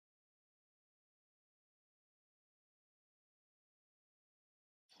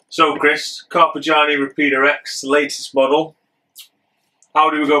So Chris, Carpigiani Repeater X, the latest model. How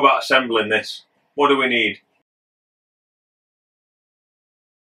do we go about assembling this? What do we need?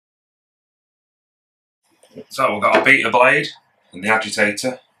 So we've got our beater blade and the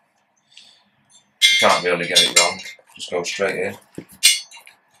agitator. You can't really get it wrong, just go straight in.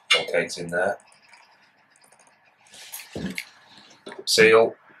 Locates in there.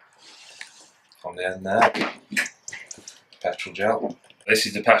 Seal on the end there. Petrol gel. This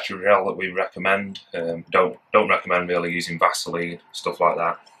is the petrol gel that we recommend. Don't recommend really using Vaseline, stuff like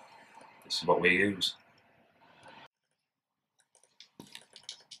that. This is what we use.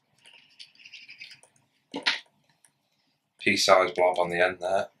 Pea-sized blob on the end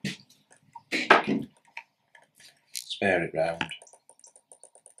there. Smear it round.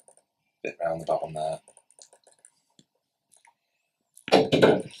 Bit round the bottom there.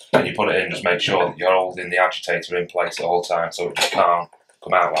 When you put it in, just make sure that you're holding the agitator in place at all times, so it just can't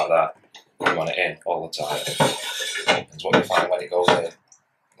come out like that. You want it in all the time. That's what you find when it goes in.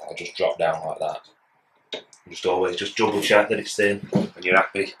 It'll just drop down like that. Just always just double check that it's in when you're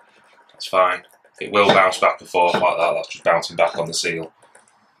happy. That's fine. It will bounce back and forth like that. That's just bouncing back on the seal.